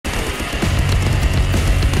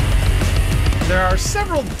There are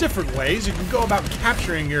several different ways you can go about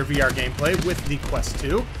capturing your VR gameplay with the Quest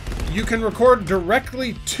 2. You can record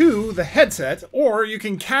directly to the headset, or you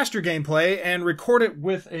can cast your gameplay and record it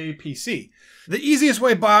with a PC. The easiest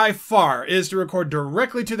way by far is to record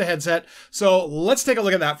directly to the headset, so let's take a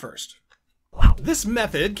look at that first. This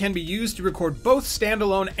method can be used to record both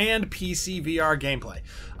standalone and PC VR gameplay.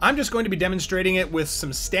 I'm just going to be demonstrating it with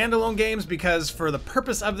some standalone games because for the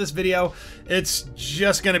purpose of this video, it's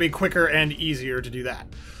just going to be quicker and easier to do that.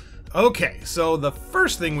 Okay, so the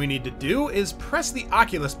first thing we need to do is press the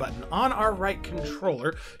Oculus button on our right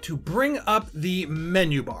controller to bring up the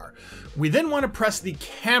menu bar. We then want to press the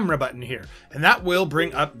camera button here, and that will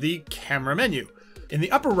bring up the camera menu. In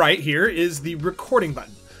the upper right here is the recording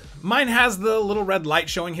button. Mine has the little red light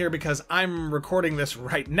showing here because I'm recording this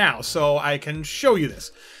right now, so I can show you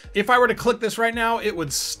this. If I were to click this right now, it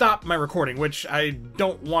would stop my recording, which I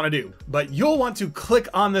don't want to do. But you'll want to click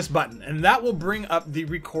on this button, and that will bring up the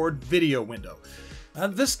record video window.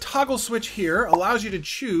 This toggle switch here allows you to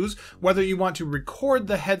choose whether you want to record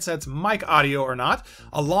the headset's mic audio or not,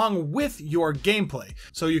 along with your gameplay.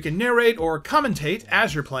 So you can narrate or commentate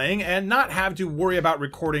as you're playing and not have to worry about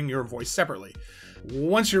recording your voice separately.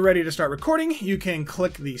 Once you're ready to start recording, you can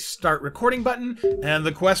click the Start Recording button, and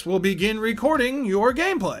the Quest will begin recording your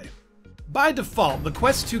gameplay. By default, the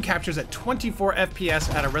Quest 2 captures at 24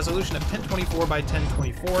 FPS at a resolution of 1024 by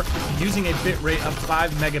 1024 using a bitrate of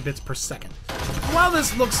 5 megabits per second. While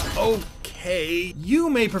this looks okay, you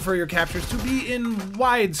may prefer your captures to be in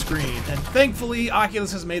widescreen, and thankfully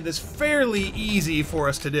Oculus has made this fairly easy for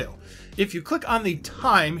us to do. If you click on the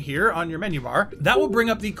time here on your menu bar, that will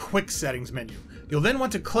bring up the Quick Settings menu. You'll then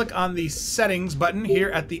want to click on the Settings button here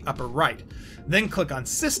at the upper right. Then click on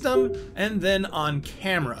System, and then on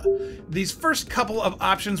Camera. These first couple of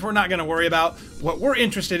options we're not going to worry about. What we're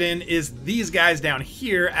interested in is these guys down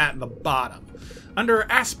here at the bottom. Under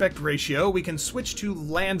Aspect Ratio, we can switch to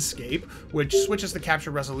Landscape, which switches the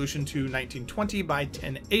capture resolution to 1920 by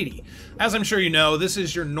 1080. As I'm sure you know, this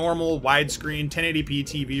is your normal widescreen 1080p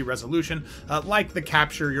TV resolution, like the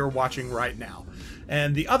capture you're watching right now.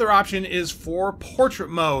 And the other option is for Portrait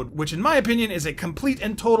Mode, which in my opinion is a complete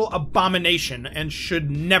and total abomination and should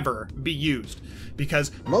never be used.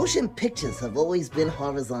 Because motion pictures have always been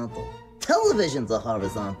horizontal. Televisions are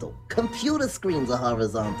horizontal. Computer screens are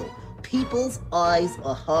horizontal. People's eyes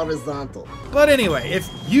are horizontal. But anyway, if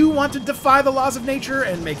you want to defy the laws of nature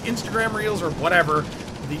and make Instagram reels or whatever,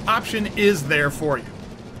 the option is there for you.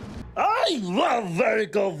 I love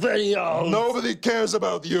vertical videos! Nobody cares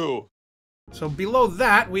about you! So below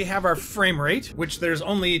that, we have our frame rate, which there's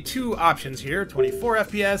only two options here, 24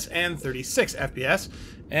 FPS and 36 FPS.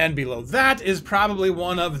 And below that is probably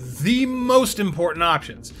one of the most important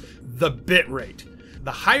options, the bit rate.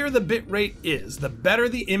 The higher the bit rate is, the better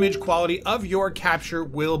the image quality of your capture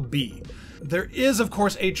will be. There is, of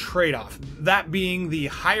course, a trade-off, that being the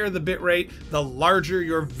higher the bitrate, the larger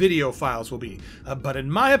your video files will be. But in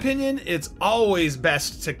my opinion, it's always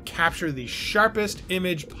best to capture the sharpest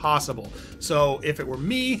image possible. So if it were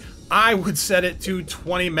me, I would set it to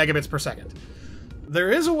 20 megabits per second.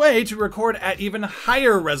 There is a way to record at even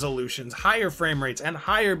higher resolutions, higher frame rates, and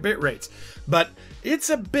higher bit rates, but it's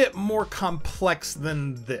a bit more complex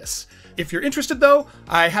than this. If you're interested though,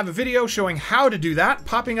 I have a video showing how to do that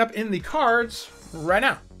popping up in the cards right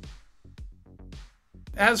now.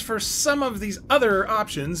 As for some of these other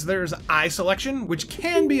options, there's eye selection, which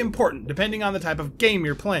can be important depending on the type of game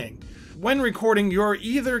you're playing. When recording, you're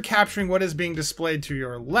either capturing what is being displayed to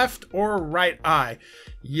your left or right eye.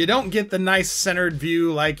 You don't get the nice centered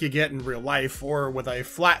view like you get in real life or with a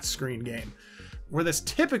flat screen game. Where this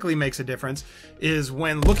typically makes a difference is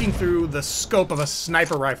when looking through the scope of a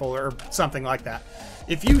sniper rifle or something like that.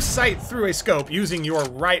 If you sight through a scope using your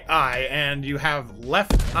right eye and you have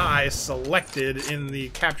left eye selected in the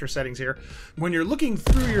capture settings here, when you're looking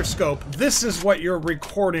through your scope, this is what your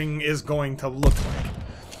recording is going to look like.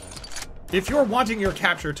 If you're wanting your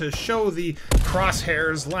capture to show the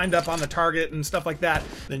crosshairs lined up on the target and stuff like that,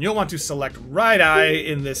 then you'll want to select right eye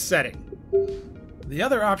in this setting. The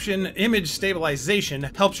other option, image stabilization,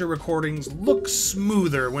 helps your recordings look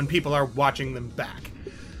smoother when people are watching them back.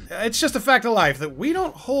 It's just a fact of life that we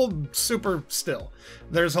don't hold super still.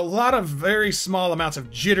 There's a lot of very small amounts of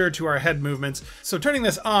jitter to our head movements, so turning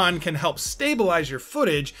this on can help stabilize your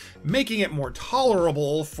footage, making it more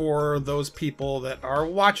tolerable for those people that are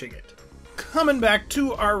watching it. Coming back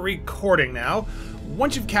to our recording now,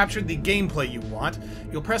 once you've captured the gameplay you want,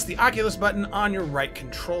 you'll press the Oculus button on your right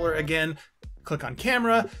controller again, click on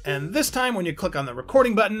camera, and this time when you click on the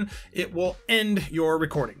recording button, it will end your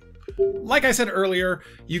recording. Like I said earlier,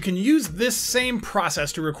 you can use this same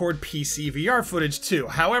process to record PC VR footage too.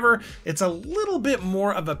 However, it's a little bit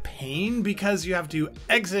more of a pain because you have to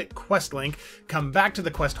exit Quest Link, come back to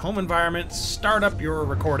the Quest home environment, start up your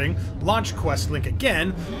recording, launch Quest Link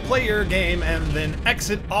again, play your game, and then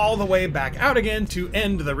exit all the way back out again to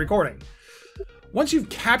end the recording. Once you've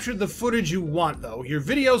captured the footage you want though, your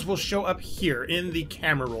videos will show up here in the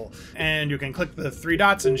camera roll, and you can click the 3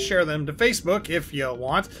 dots and share them to Facebook if you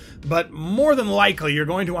want, but more than likely you're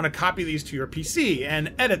going to want to copy these to your PC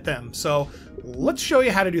and edit them, so let's show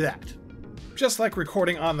you how to do that. Just like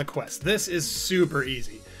recording on the Quest, this is super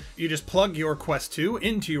easy. You just plug your Quest 2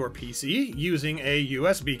 into your PC using a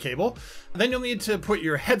USB cable. Then you'll need to put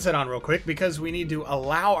your headset on real quick because we need to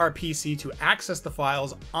allow our PC to access the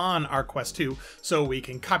files on our Quest 2 so we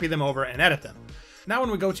can copy them over and edit them. Now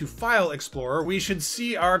when we go to File Explorer, we should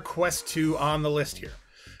see our Quest 2 on the list here.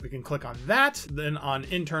 We can click on that, then on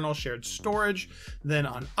Internal Shared Storage, then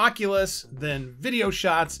on Oculus, then Video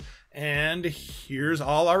Shots, and here's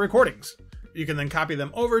all our recordings. You can then copy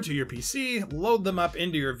them over to your PC, load them up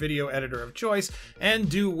into your video editor of choice, and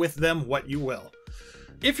do with them what you will.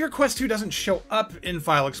 If your Quest 2 doesn't show up in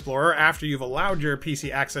File Explorer after you've allowed your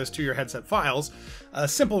PC access to your headset files, a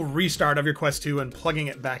simple restart of your Quest 2 and plugging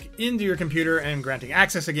it back into your computer and granting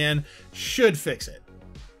access again should fix it.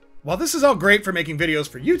 While this is all great for making videos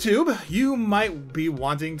for YouTube, you might be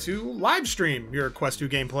wanting to live stream your Quest 2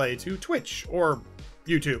 gameplay to Twitch or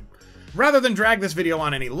YouTube. Rather than drag this video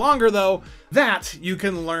on any longer though, that you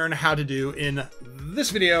can learn how to do in this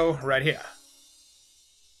video right here.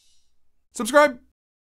 Subscribe!